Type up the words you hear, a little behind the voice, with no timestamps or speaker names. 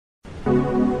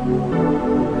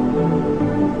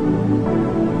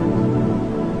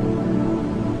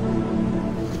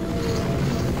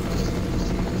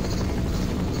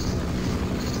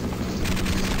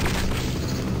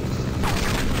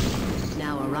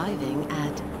arriving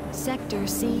at Sector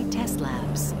C test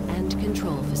labs and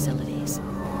control facilities.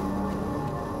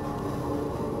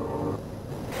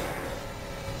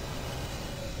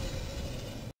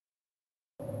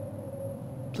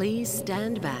 Please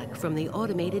stand back from the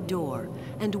automated door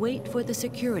and wait for the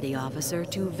security officer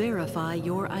to verify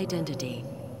your identity.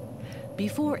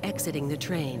 Before exiting the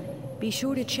train, be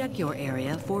sure to check your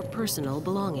area for personal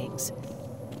belongings.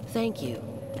 Thank you,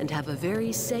 and have a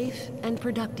very safe and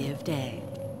productive day.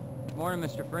 Morning,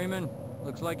 Mr. Freeman.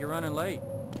 Looks like you're running late.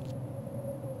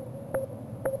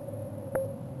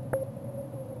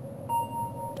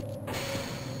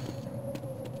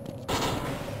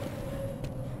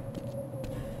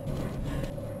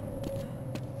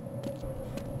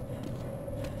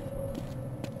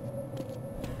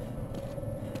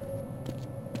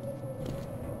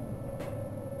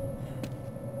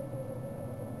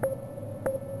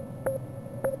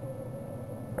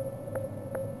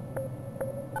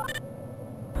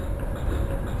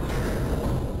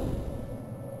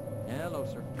 Hello,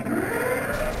 sir.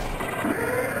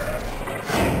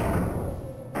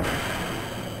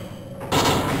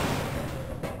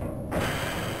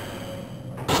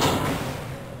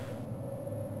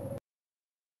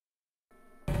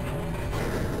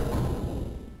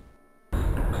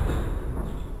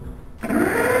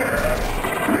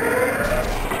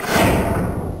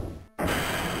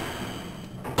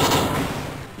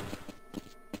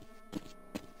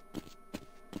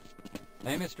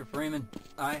 Hey, Mr. Freeman.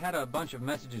 I had a bunch of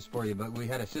messages for you, but we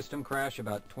had a system crash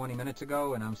about 20 minutes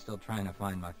ago, and I'm still trying to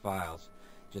find my files.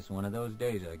 Just one of those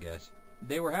days, I guess.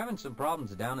 They were having some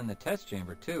problems down in the test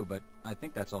chamber, too, but I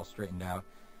think that's all straightened out.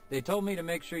 They told me to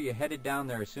make sure you headed down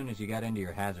there as soon as you got into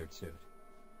your hazard suit.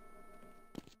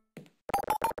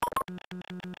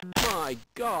 My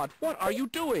God, what are you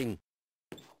doing?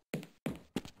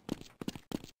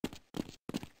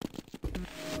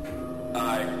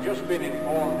 I've just been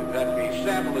informed that the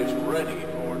sample is ready,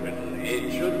 Gordon.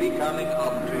 It should be coming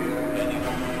up to you any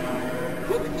moment.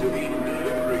 Look to the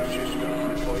delivery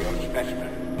system for your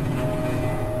specimen.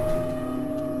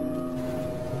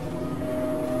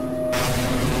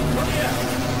 Hurry up!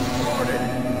 Gordon,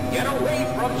 get away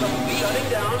from the beat. Shutting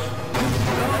down.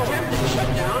 No. Attempting to shut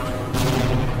down.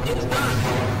 It's not.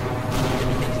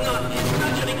 It's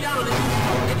not shutting down.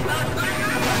 It's not.